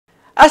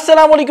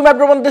अस्सलाम वालेकुम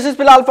everyone, this is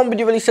Bilal from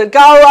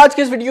VideoWaliSarkar। आज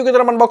के इस वीडियो की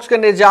तरफ अनबॉक्स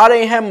करने जा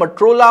रहे हैं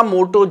Motorola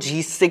Moto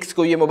G6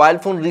 को। ये मोबाइल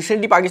फोन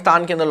रिसेंटली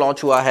पाकिस्तान के अंदर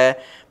लॉन्च हुआ है।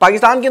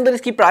 पाकिस्तान के अंदर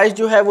इसकी प्राइस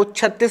जो है वो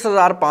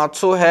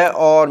 36,500 है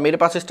और मेरे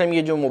पास इस टाइम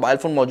ये जो मोबाइल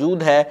फोन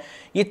मौजूद है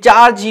ये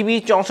 4GB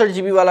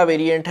 64GB वाला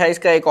वेरिएंट है।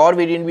 इसका एक और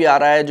वेरिएंट भी आ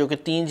रहा है जो कि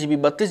 3GB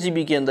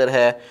 32GB के अंदर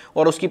है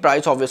और उसकी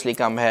प्राइस ऑब्वियसली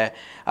कम है।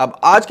 अब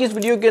आज की इस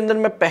वीडियो के अंदर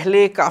मैं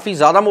पहले काफ़ी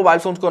ज़्यादा मोबाइल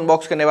फोन्स को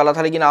अनबॉक्स करने वाला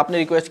था, लेकिन आपने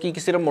रिक्वेस्ट की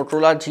कि सिर्फ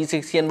Motorola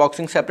G6 की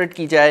अनबॉक्सिंग सेपरेट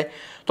की जाए,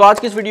 तो आज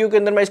की इस वीडियो के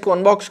अंदर मैं इसको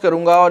अनबॉक्स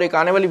करूंगा और एक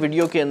आने वाली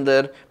वीडियो के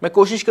अंदर मैं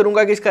कोशिश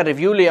करूंगा कि इसका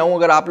रिव्यू ले आऊं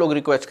अगर आप लोग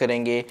रिक्वेस्ट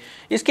करेंगे।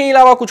 इसके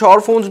अलावा कुछ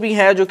और फोन्स भी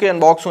हैं जो कि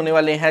अनबॉक्स होने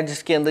वाले हैं,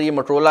 जिसके अंदर ये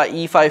Motorola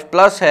E5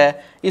 Plus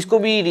है, इसको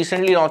भी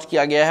रिसेंटली लॉन्च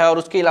किया गया है। और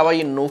उसके अलावा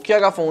ये नोकिया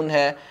का फ़ोन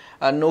है,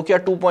 नोकिया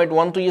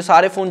 2.1। तो ये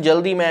सारे फ़ोन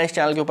जल्दी मैं इस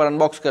चैनल के ऊपर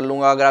अनबॉक्स कर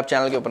लूँगा। अगर आप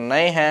चैनल के ऊपर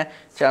नए हैं,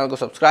 चैनल को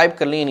सब्सक्राइब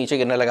कर लीजिए, नीचे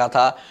गिरने लगा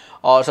था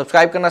और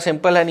सब्सक्राइब करना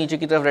सिंपल है, नीचे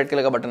की तरफ रेड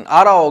कलर का बटन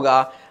आ रहा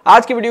होगा।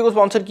 आज की वीडियो को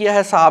स्पॉन्सर किया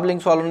है साहब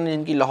लिंक्स वालों ने,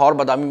 जिनकी लाहौर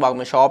बादामी बाग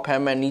में शॉप है।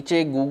 मैं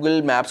नीचे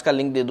गूगल मैप्स का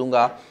लिंक दे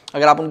दूंगा,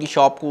 अगर आप उनकी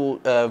शॉप को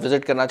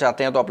विजिट करना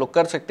चाहते हैं तो आप लोग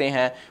कर सकते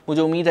हैं।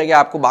 मुझे उम्मीद है कि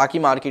आपको बाकी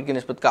मार्केट की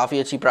निस्बत काफ़ी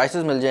अच्छी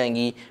प्राइसेस मिल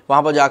जाएंगी।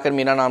 वहाँ पर जाकर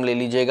मेरा नाम ले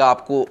लीजिएगा,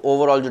 आपको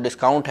ओवरऑल जो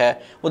डिस्काउंट है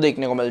वो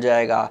देखने को मिल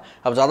जाएगा।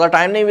 अब ज़्यादा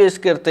टाइम नहीं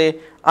वेस्ट करते,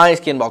 आए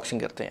इसकी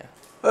अनबॉक्सिंग करते हैं।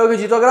 ओके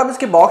जी, तो अगर आप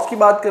इसके बॉक्स की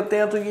बात करते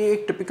हैं तो ये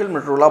एक टिपिकल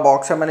Motorola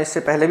बॉक्स है। मैंने इससे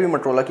पहले भी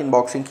Motorola की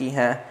अनबॉक्सिंग की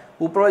है।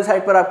 ऊपर वाली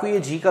साइड पर आपको ये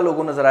जी का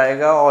लोगो नज़र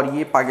आएगा और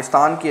ये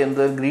पाकिस्तान के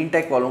अंदर ग्रीन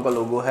टेक वालों का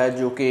लोगो है,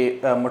 जो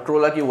कि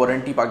Motorola की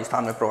वारंटी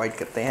पाकिस्तान में प्रोवाइड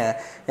करते हैं।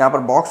 यहाँ पर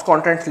बॉक्स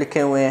कंटेंट्स लिखे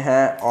हुए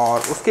हैं और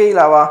उसके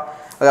अलावा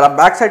अगर आप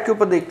बैक साइड के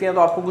ऊपर देखते हैं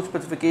तो आपको कुछ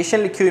स्पेसिफिकेशन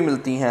लिखी हुई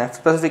मिलती हैं।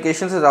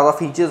 स्पेसिफिकेशन से ज़्यादा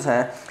फीचर्स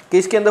हैं कि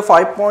इसके अंदर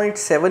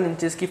 5.7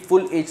 इंचज़ की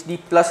फुल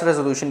HD+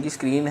 रेजोल्यूशन की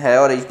स्क्रीन है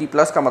और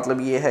HD+ का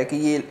मतलब ये है कि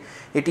ये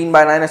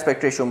 18:9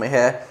 एस्पेक्ट रेशो में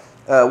है।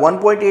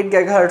 1.8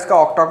 GHz का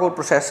ऑक्टा कोर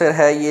प्रोसेसर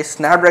है। ये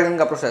स्नैपड्रैगन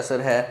का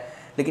प्रोसेसर है,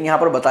 लेकिन यहाँ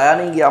पर बताया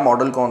नहीं गया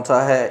मॉडल कौन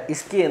सा है।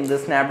 इसके अंदर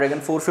स्नैपड्रैगन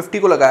 450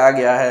 को लगाया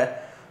गया है,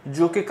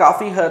 जो कि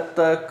काफ़ी हद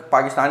तक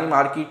पाकिस्तानी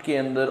मार्केट के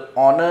अंदर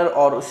ऑनर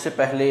और उससे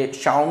पहले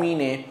शाओमी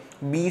ने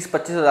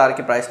 20-25 हज़ार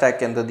के प्राइस टैग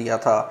के अंदर दिया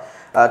था।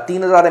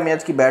 3000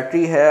 mAh की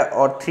बैटरी है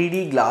और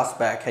 3D ग्लास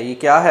बैक है। ये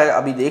क्या है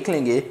अभी देख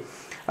लेंगे।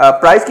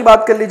 प्राइस की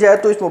बात कर ली जाए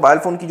तो इस मोबाइल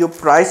फ़ोन की जो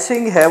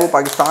प्राइसिंग है वो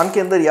पाकिस्तान के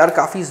अंदर यार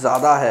काफ़ी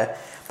ज़्यादा है।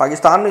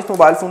 पाकिस्तान में इस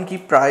मोबाइल फ़ोन की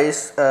प्राइस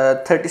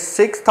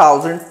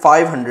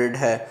 36,500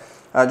 है,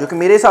 जो कि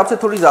मेरे हिसाब से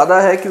थोड़ी ज़्यादा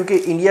है, क्योंकि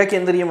इंडिया के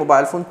अंदर ये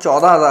मोबाइल फ़ोन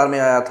 14,000 में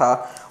आया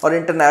था और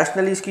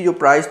इंटरनेशनली इसकी जो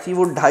प्राइस थी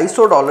वो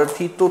 $250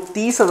 थी। तो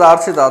 30,000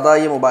 से ज़्यादा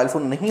ये मोबाइल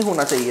फ़ोन नहीं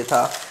होना चाहिए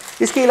था।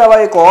 इसके अलावा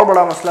एक और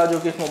बड़ा मसला जो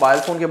कि इस मोबाइल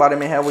फ़ोन के बारे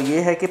में है वो ये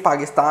है कि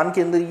पाकिस्तान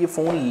के अंदर ये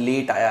फ़ोन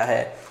लेट आया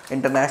है।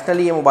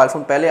 इंटरनेशनली ये मोबाइल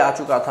फ़ोन पहले आ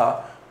चुका था,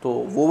 तो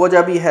वो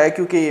वजह भी है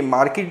क्योंकि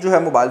मार्केट जो है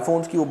मोबाइल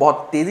फ़ोन्स की वो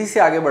बहुत तेज़ी से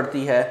आगे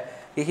बढ़ती है।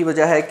 यही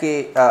वजह है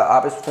कि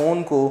आप इस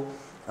फ़ोन को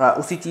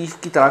उसी चीज़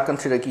की तरह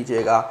कंसिडर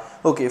कीजिएगा।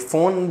 ओके,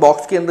 फ़ोन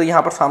बॉक्स के अंदर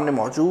यहाँ पर सामने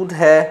मौजूद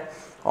है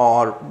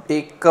और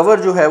एक कवर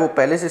जो है वो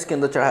पहले से इसके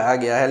अंदर चढ़ाया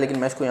गया है, लेकिन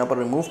मैं इसको यहाँ पर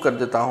रिमूव कर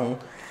देता हूँ।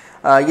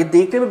 ये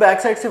देखने में बैक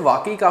साइड से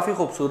वाकई काफ़ी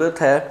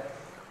खूबसूरत है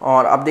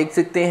और आप देख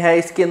सकते हैं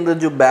इसके अंदर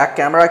जो बैक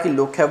कैमरा की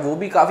लुक है वो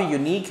भी काफ़ी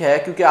यूनिक है,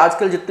 क्योंकि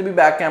आजकल जितने भी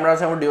बैक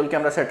कैमरास हैं वो ड्यूल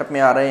कैमरा सेटअप में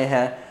आ रहे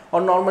हैं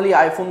और नॉर्मली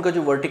आईफोन का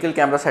जो वर्टिकल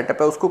कैमरा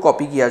सेटअप है उसको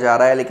कॉपी किया जा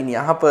रहा है। लेकिन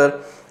यहाँ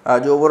पर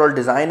जो ओवरऑल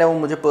डिज़ाइन है वो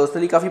मुझे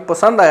पर्सनली काफ़ी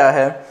पसंद आया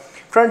है।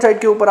 फ्रंट साइड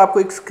के ऊपर आपको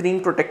एक स्क्रीन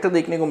प्रोटेक्टर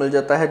देखने को मिल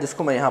जाता है,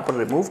 जिसको मैं यहाँ पर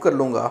रिमूव कर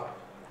लूँगा।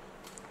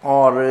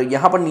 और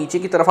यहाँ पर नीचे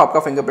की तरफ आपका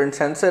फिंगरप्रिंट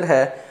सेंसर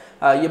है।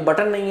 ये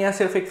बटन नहीं है,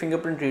 सिर्फ एक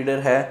फिंगरप्रिंट रीडर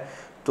है।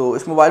 तो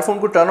इस मोबाइल फ़ोन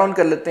को टर्न ऑन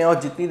कर लेते हैं और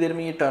जितनी देर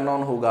में ये टर्न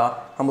ऑन होगा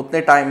हम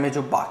उतने टाइम में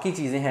जो बाकी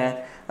चीज़ें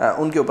हैं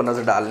उनके ऊपर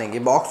नज़र डाल लेंगे।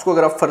 बॉक्स को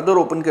अगर आप फर्दर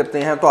ओपन करते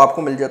हैं तो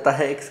आपको मिल जाता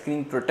है एक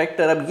स्क्रीन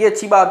प्रोटेक्टर। अब ये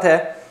अच्छी बात है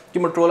कि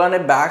Motorola ने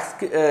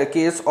बैक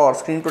केस और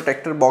स्क्रीन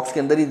प्रोटेक्टर बॉक्स के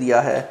अंदर ही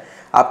दिया है।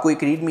 आपको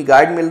एक रीडमी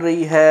गाइड मिल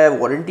रही है,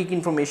 वारंटी की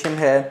इन्फॉर्मेशन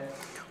है।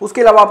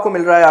 उसके अलावा आपको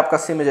मिल रहा है आपका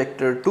सिम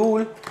इजेक्टर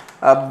टूल।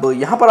 अब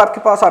यहाँ पर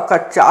आपके पास आपका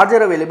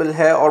चार्जर अवेलेबल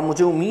है और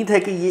मुझे उम्मीद है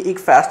कि ये एक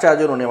फास्ट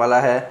चार्जर होने वाला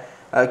है,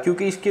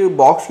 क्योंकि इसके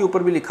बॉक्स के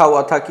ऊपर भी लिखा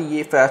हुआ था कि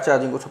ये फास्ट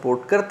चार्जिंग को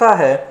सपोर्ट करता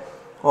है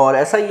और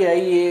ऐसा ही है।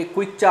 ये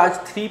क्विक चार्ज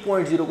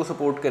 3.0 को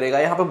सपोर्ट करेगा।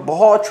 यहाँ पर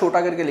बहुत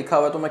छोटा करके लिखा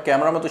हुआ है तो मैं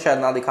कैमरा में तो शायद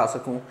ना दिखा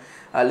सकूँ,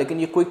 लेकिन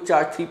ये क्विक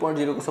चार्ज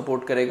 3.0 को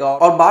सपोर्ट करेगा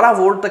और 12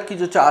 वोल्ट तक की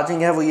जो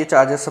चार्जिंग है वो ये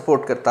चार्जर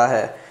सपोर्ट करता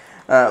है।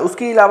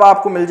 उसके अलावा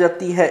आपको मिल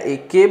जाती है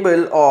एक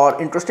केबल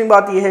और इंटरेस्टिंग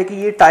बात यह है कि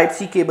ये टाइप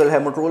सी केबल है।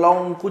 Motorola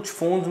उन कुछ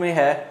फ़ोन्स में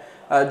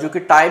है जो कि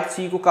टाइप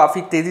सी को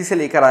काफ़ी तेज़ी से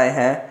लेकर आए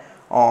हैं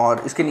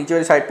और इसके नीचे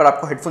वाली साइड पर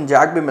आपको हेडफोन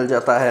जैक भी मिल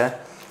जाता है।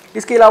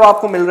 इसके अलावा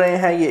आपको मिल रहे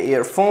हैं ये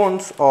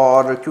ईयरफोन्स,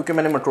 और क्योंकि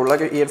मैंने Motorola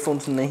के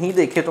ईयरफोन्स नहीं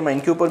देखे तो मैं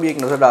इनके ऊपर भी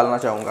एक नज़र डालना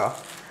चाहूँगा।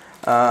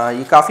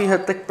 ये काफ़ी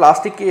हद तक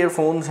प्लास्टिक के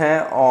ईयरफोन्स हैं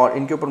और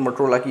इनके ऊपर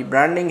Motorola की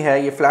ब्रांडिंग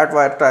है। ये फ्लैट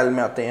वायर स्टाइल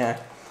में आते हैं।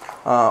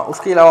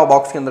 उसके अलावा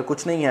बॉक्स के अंदर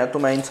कुछ नहीं है, तो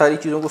मैं इन सारी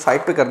चीज़ों को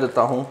साइड पे कर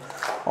देता हूँ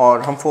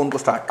और हम फ़ोन को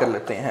स्टार्ट कर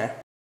लेते हैं।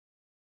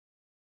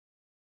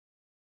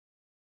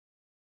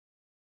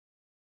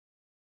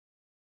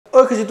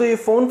 ओके जी, तो ये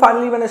फ़ोन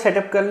फाइनली मैंने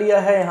सेटअप कर लिया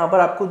है। यहाँ पर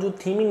आपको जो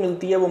थीमिंग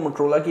मिलती है वो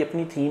Motorola की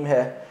अपनी थीम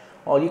है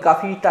और ये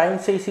काफ़ी टाइम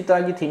से इसी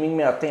तरह की थीमिंग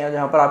में आते हैं,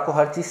 जहाँ पर आपको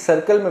हर चीज़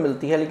सर्कल में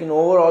मिलती है, लेकिन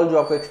ओवरऑल जो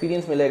आपको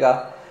एक्सपीरियंस मिलेगा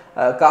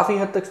काफ़ी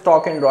हद तक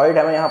स्टॉक एंड्रॉयड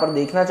है। मैं यहाँ पर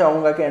देखना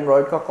चाहूँगा कि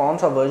एंड्रॉयड का कौन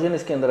सा वर्जन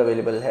इसके अंदर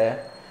अवेलेबल है।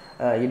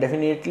 ये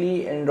डेफिनेटली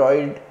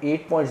एंड्रॉयड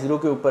 8.0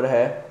 के ऊपर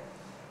है,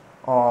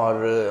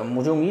 और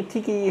मुझे उम्मीद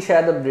थी कि ये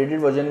शायद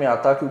अपग्रेडेड वर्जन में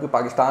आता, क्योंकि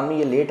पाकिस्तान में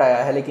ये लेट आया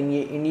है, लेकिन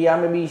ये इंडिया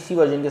में भी इसी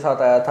वर्जन के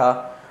साथ आया था,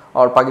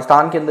 और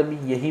पाकिस्तान के अंदर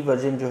भी यही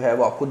वर्जन जो है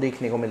वो आपको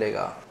देखने को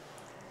मिलेगा।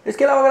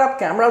 इसके अलावा अगर आप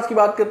कैमरास की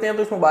बात करते हैं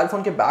तो इस मोबाइल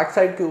फ़ोन के बैक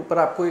साइड के ऊपर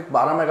आपको एक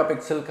 12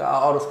 मेगापिक्सल का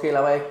और उसके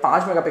अलावा एक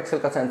 5 मेगापिक्सल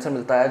का सेंसर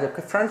मिलता है,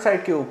 जबकि फ्रंट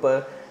साइड के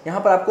ऊपर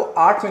यहाँ पर आपको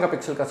 8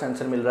 मेगापिक्सल का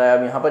सेंसर मिल रहा है।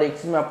 अब यहाँ पर एक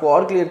चीज़ मैं आपको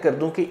और क्लियर कर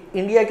दूँ कि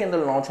इंडिया के अंदर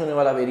लॉन्च होने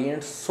वाला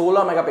वेरिएंट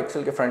 16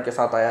 मेगापिक्सल के फ्रंट के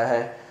साथ आया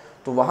है,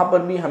 तो वहाँ पर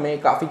भी हमें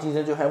काफ़ी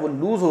चीज़ें जो है वो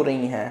लूज़ हो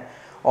रही हैं।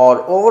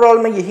 और ओवरऑल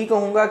मैं यही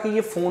कहूँगा कि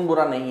ये फ़ोन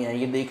बुरा नहीं है,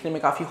 ये देखने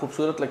में काफ़ी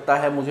खूबसूरत लगता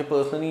है। मुझे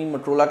पर्सनली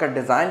मोटोरोला का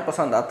डिज़ाइन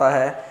पसंद आता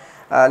है,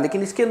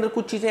 लेकिन इसके अंदर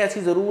कुछ चीज़ें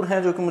ऐसी ज़रूर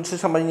हैं जो कि मुझे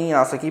समझ नहीं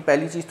आ सकी।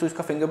 पहली चीज़ तो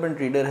इसका फिंगरप्रिंट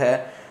रीडर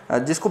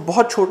है, जिसको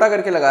बहुत छोटा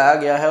करके लगाया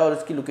गया है, और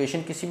इसकी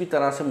लोकेशन किसी भी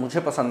तरह से मुझे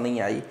पसंद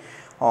नहीं आई।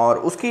 और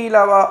उसके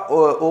अलावा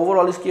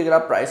ओवरऑल इसकी अगर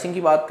आप प्राइसिंग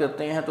की बात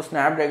करते हैं तो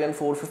स्नैपड्रैगन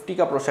 450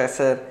 का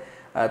प्रोसेसर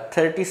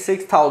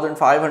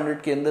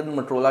 36,500 के अंदर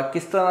मोटोरोला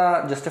किस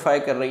तरह जस्टिफाई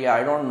कर रही है,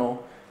 आई डोंट नो,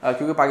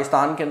 क्योंकि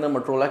पाकिस्तान के अंदर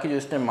मोटोरोला की जो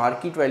इसमें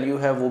मार्केट वैल्यू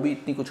है वो भी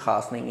इतनी कुछ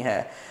खास नहीं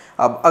है।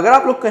 अब अगर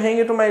आप लोग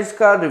कहेंगे तो मैं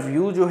इसका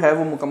रिव्यू जो है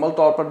वो मुकम्मल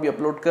तौर पर भी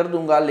अपलोड कर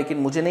दूंगा, लेकिन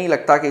मुझे नहीं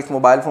लगता कि इस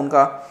मोबाइल फ़ोन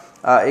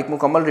का एक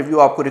मुकम्मल रिव्यू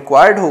आपको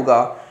रिक्वायर्ड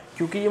होगा,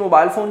 क्योंकि ये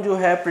मोबाइल फ़ोन जो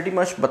है प्रीटी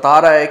मच बता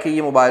रहा है कि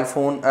ये मोबाइल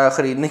फ़ोन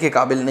ख़रीदने के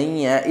काबिल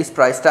नहीं है इस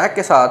प्राइस टैग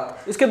के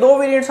साथ। इसके दो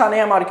वेरिएंट्स आने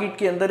हैं मार्केट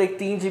के अंदर, एक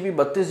 3GB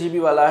 32GB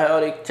वाला है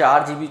और एक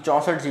 4GB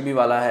 64GB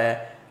वाला है।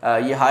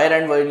 ये हायर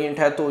एंड वेरिएंट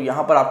है, तो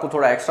यहाँ पर आपको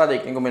थोड़ा एक्स्ट्रा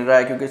देखने को मिल रहा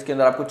है, क्योंकि इसके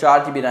अंदर आपको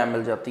 4GB रैम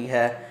मिल जाती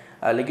है।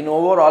 लेकिन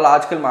ओवरऑल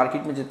आजकल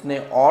मार्केट में जितने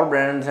और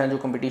ब्रांड्स हैं जो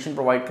कंपटीशन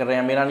प्रोवाइड कर रहे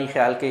हैं, मेरा नहीं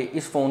ख्याल कि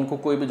इस फ़ोन को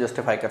कोई भी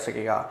जस्टिफाई कर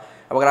सकेगा।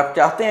 अब अगर आप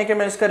चाहते हैं कि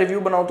मैं इसका रिव्यू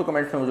बनाऊं तो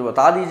कमेंट्स में मुझे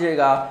बता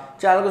दीजिएगा।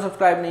 चैनल को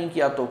सब्सक्राइब नहीं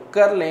किया तो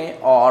कर लें,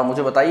 और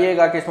मुझे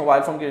बताइएगा कि इस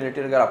मोबाइल फ़ोन के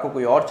रिलेटेड अगर आपको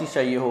कोई और चीज़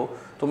चाहिए हो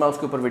तो मैं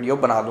उसके ऊपर वीडियो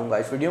बना दूंगा।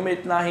 इस वीडियो में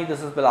इतना ही। This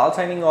is Bilal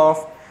signing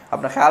off.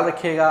 अपना ख्याल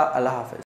रखिएगा। अल्लाह हाफ़िज़।